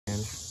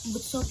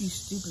What's up, you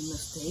stupid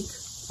mistake?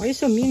 Why are you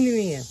so mean to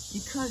me?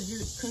 Because you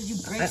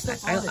break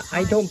stuff all the time.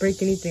 I don't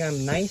break anything.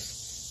 I'm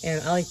nice,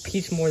 and I like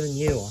Peach more than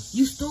you.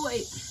 You stole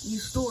a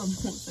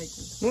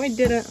motorcycle. No, I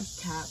didn't.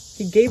 Cap.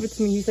 He gave it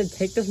to me. He said,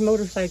 take this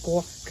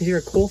motorcycle because you're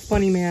a cool,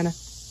 funny man.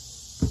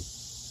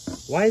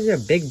 Why is there a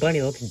big bunny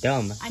that looks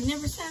dumb? I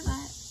never said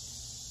that.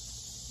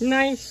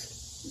 Nice.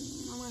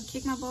 I'm gonna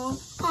kick my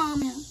ball. Oh,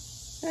 man.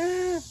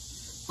 Ah.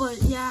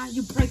 But yeah,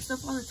 you break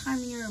stuff all the time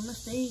and you're a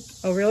mistake.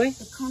 Oh, really?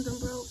 The condom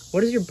broke.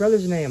 What is your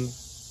brother's name?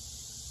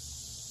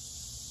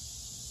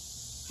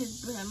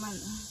 His brother,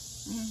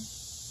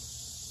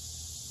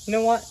 You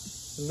know what?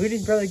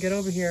 Luigi's brother, get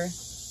over here.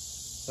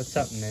 What's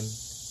up, man?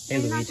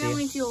 Hey, He's not Luigi.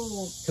 going to.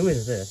 Who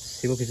is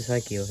this? He looks just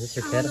like you. Is this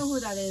your I kid? don't know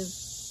who that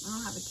is. I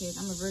don't have a kid.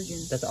 I'm a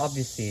virgin. That's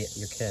obviously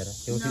your kid.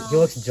 He No.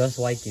 looks just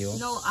like you.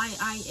 No,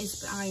 I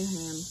inspire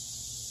him.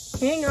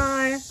 Hey,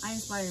 guy. I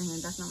inspire him.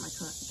 That's not my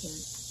kid.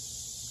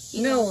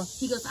 He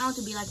goes, I want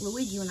to be like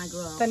Luigi when I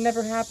grow up. That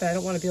never happened. I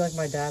don't want to be like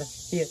my dad.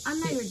 I'm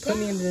not your dad. Put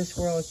me into this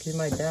world because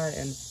my dad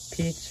and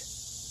Peach.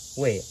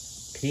 Wait,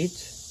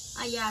 Peach?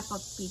 Yeah, I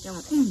fucked Peach. I'm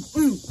like,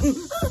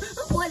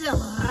 what did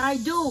I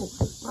do?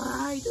 What did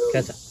I do?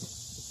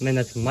 Man,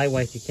 that's my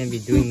wife. You can't be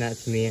doing that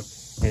to me, and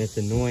it's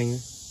annoying.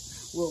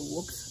 Well,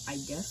 whoops, I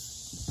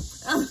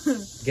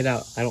guess. Get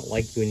out. I don't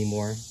like you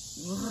anymore.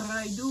 What did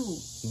I do?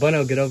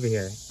 Bono, get over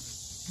here.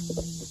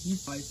 You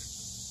fight.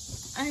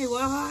 Hey,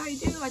 what did I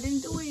do? I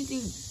didn't do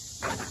anything.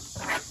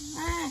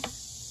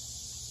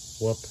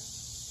 Whoop.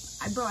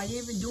 Bro, I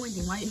didn't even do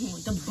anything. Why?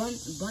 The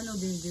Bono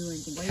didn't do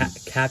anything.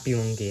 Cappy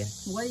monkey.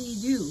 What did you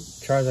do?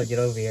 Charizard, get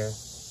over here.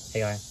 Hey,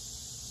 guy.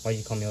 Why'd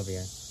you call me over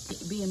here?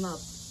 Beat him up.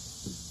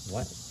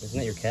 What? Isn't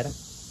that your kid?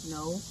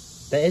 No.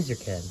 That is your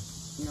kid.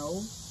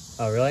 No.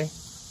 Oh, really?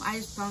 I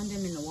just found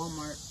him in the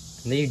Walmart.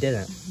 No, you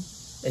didn't.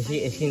 Is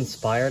he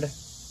inspired?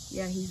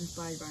 Yeah, he's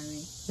inspired by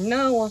me.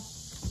 No.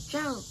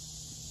 Joe.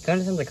 Kind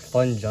of sounds like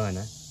Fun John.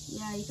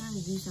 Yeah, he kind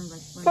of do sound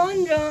like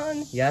Fun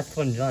John. Yeah, that's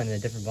Fun John in a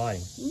different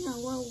body. Yeah,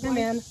 well, hey,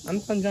 man,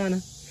 I'm Fun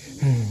John.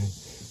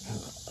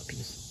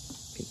 Peace.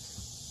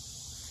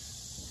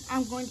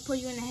 I'm going to put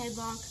you in a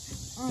headlock.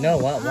 No,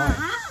 what? Why?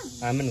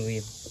 I'm gonna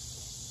leave.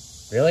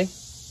 Really?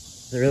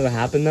 Is it really what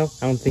happened though?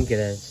 I don't think it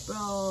is.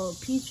 Bro,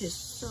 Peach is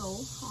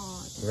so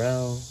hot.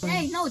 Bro.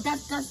 Hey, no,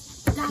 that's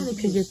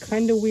because you're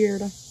kind of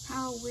weird.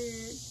 How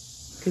weird?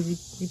 Because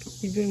you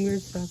keep doing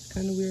weird stuff. It's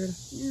kind of weird.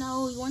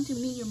 No, you want to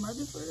meet your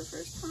mother for the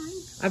first time?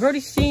 I've already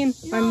seen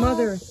my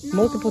mother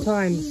multiple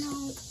times.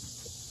 No.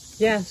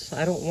 Yes,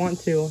 I don't want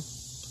to.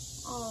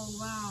 Oh,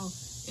 wow.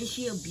 Is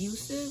she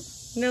abusive?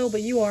 No,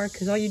 but you are,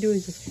 because all you do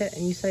is just hit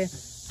and you say,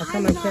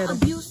 I'm not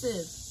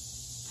abusive.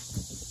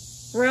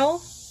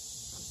 Rel.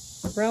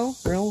 Look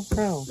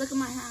at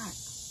my hat.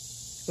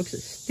 Looks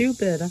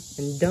stupid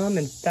and dumb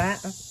and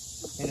fat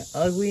and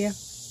ugly.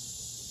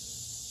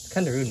 It's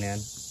kind of rude,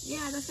 man.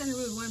 Yeah, that's kind of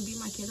rude. Want to beat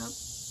my kid up?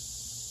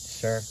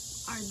 Sure.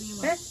 Alright, beat him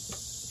up.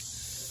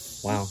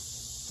 Wow.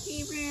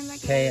 He ran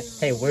like Hey,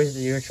 where's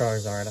your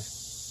Charizard?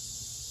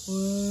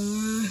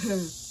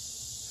 You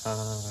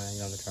don't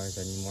have a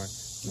Charizard anymore.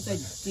 Yes, I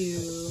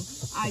do.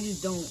 I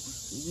just don't,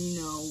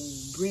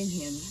 bring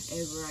him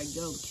ever I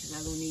go because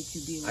I don't need to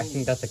be alone. I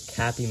think that's a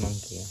Cappy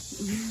monkey.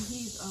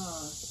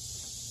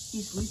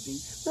 He's sleeping.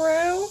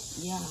 Bro?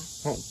 Yeah.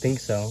 I don't think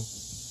so.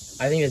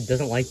 I think it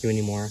doesn't like you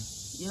anymore.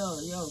 Yo,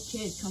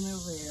 kid, come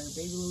over here.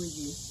 Baby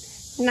Luigi.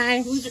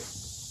 Nice.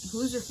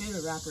 Who's your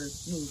favorite rapper?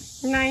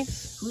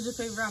 Nice. Who's your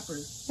favorite rapper?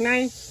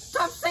 Nice.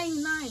 Stop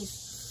saying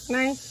nice.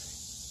 Nice.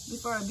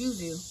 Before I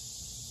abuse you.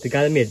 The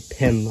guy that made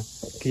Pim,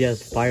 because he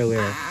has fire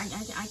lyrics. I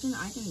can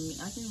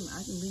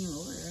bring him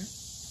over there.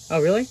 Oh,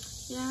 really?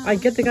 Yeah. I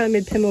get the guy that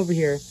made Pim over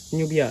here, and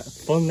you'll be a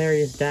fun,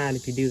 hilarious dad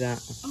if you do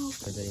that. Oh.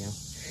 For the video.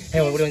 Hey,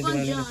 what are we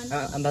doing?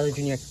 I'm Bowser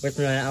Jr. Where's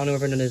I don't know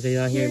if Fernando's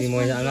not here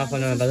anymore. I'm not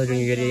fun. I'm Bowser Jr. I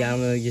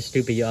don't know. You're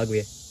stupid. You're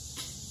ugly.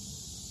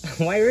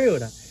 Why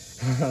rude?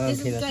 This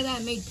is the guy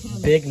that made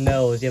Pim. Big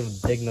nose. You have a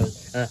big nose.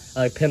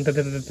 Pim.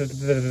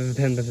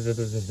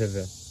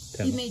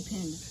 He made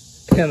Pim.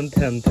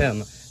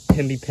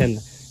 Pimby Pim.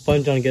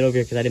 Fun John, get over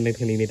here because I didn't make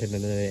Pim. You made Pim.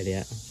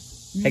 Idiot.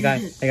 Hey guy.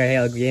 Hey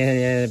ugly.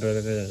 Yeah.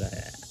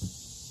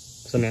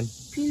 What's up, man?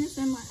 Penis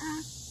in my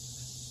ass.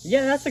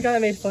 Yeah, that's the guy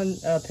that made Pim.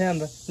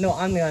 No,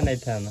 I'm the guy that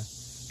made Pim.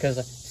 Because,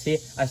 see,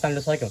 I sound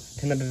just like him.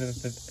 Pim.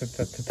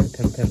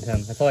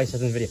 That's all I said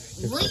in the video.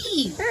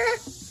 Leave!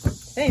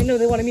 Hey, no,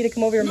 they wanted me to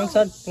come over here amongst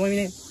us. What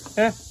is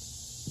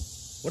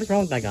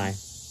wrong with that guy?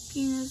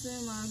 Penis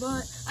in my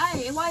butt.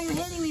 Hey, why are you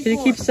hitting me for? Because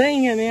you keep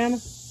saying it, man.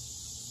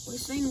 We're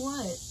saying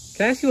what?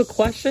 Can I ask you a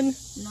question?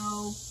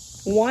 No.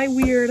 Why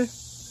weird?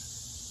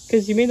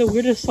 Because you made the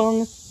weirdest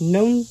song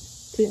known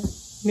to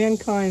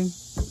mankind.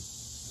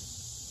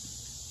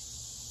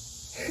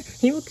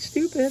 You look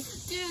stupid.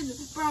 Dude,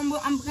 bro,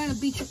 I'm gonna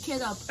beat your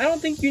kid up. I don't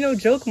think you know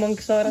joke,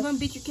 Monksada. I'm gonna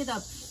beat your kid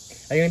up.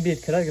 Are you gonna beat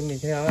his kid up? I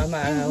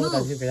don't look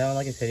that stupid. I don't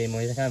like his kid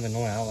anymore. He's kind of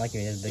annoying. I don't like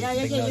him. He's big, you're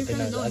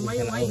kind of annoying. Why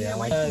you here?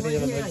 Like, leave.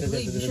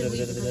 You should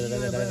leave because you're a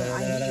brother.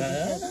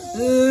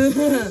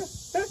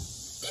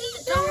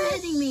 Stop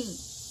hitting me.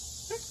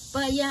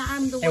 But Yeah,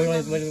 I'm the Hey,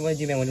 one. what do you want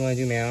to do, man? What do you want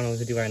to do, man? I don't know what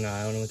to do right now.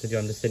 I don't know what to do.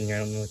 I'm just sitting here. I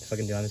don't know what to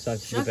fucking do. I'm so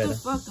Shut stupid. the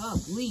fuck up.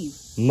 Leave.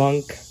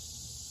 Monk.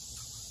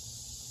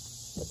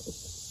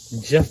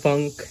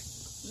 Jafunk.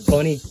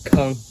 Bunny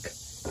kunk.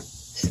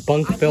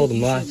 Spunk-filled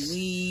muss.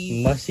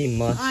 Mussy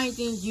muss. I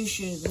think you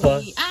should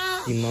Plus, leave.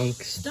 Ah! you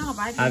monks. Stop.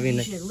 I think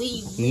you should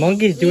leave.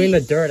 Monkey's doing the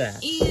dirt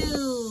ass.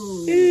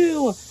 Ew.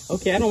 Ew.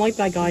 Okay, I don't like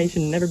that guy. You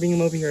should never bring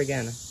him over here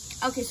again.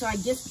 Okay, so I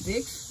get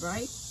sticks,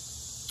 right?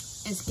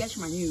 And sketch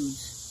my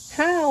nudes.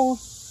 How?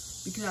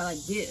 Because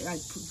I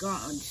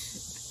forgot.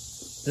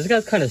 This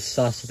guy's kind of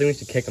sus. I think we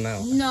should kick him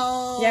out.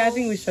 No. Yeah, I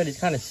think we should. He's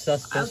kind of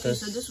suspicious. Okay,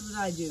 so this is what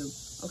I do.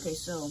 Okay,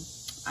 so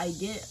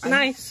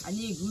Nice. I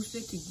need a glue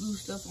stick to glue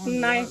stuff on.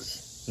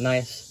 Nice.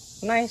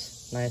 Nice.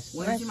 Nice. Nice.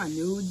 When I see my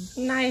nudes.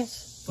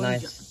 Nice.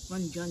 Nice.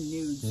 Fun John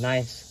nudes.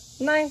 Nice.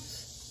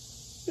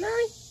 Nice.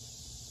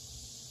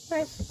 Nice.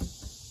 Nice.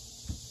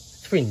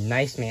 It's pretty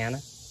nice,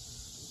 man.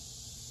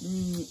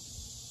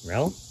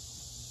 Rel?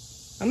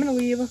 I'm gonna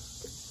leave.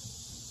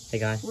 Hey,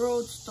 guy.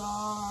 World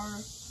Star.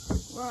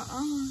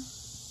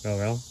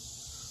 Rel.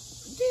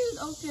 Dude,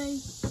 okay.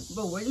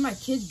 But where did my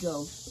kids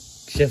go?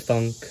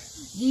 Chifunk.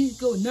 These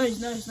go nice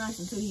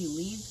until he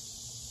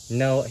leaves.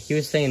 No, he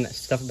was saying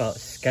stuff about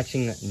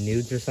sketching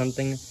nudes or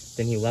something.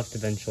 Then he left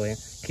eventually.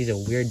 He's a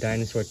weird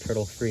dinosaur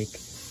turtle freak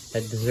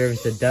that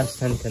deserves the death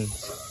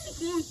sentence.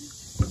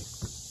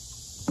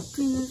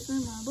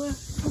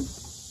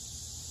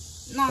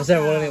 What's that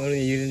one of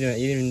you didn't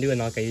even do it,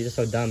 Knockout? You're just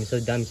so dumb. You're so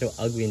dumb. You're so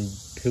ugly and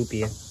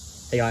poopy.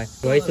 Hey, guy.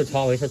 Why are you so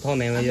tall? Why are you so tall,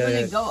 man? I'm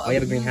gonna go you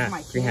have a green hat.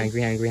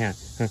 Green hat.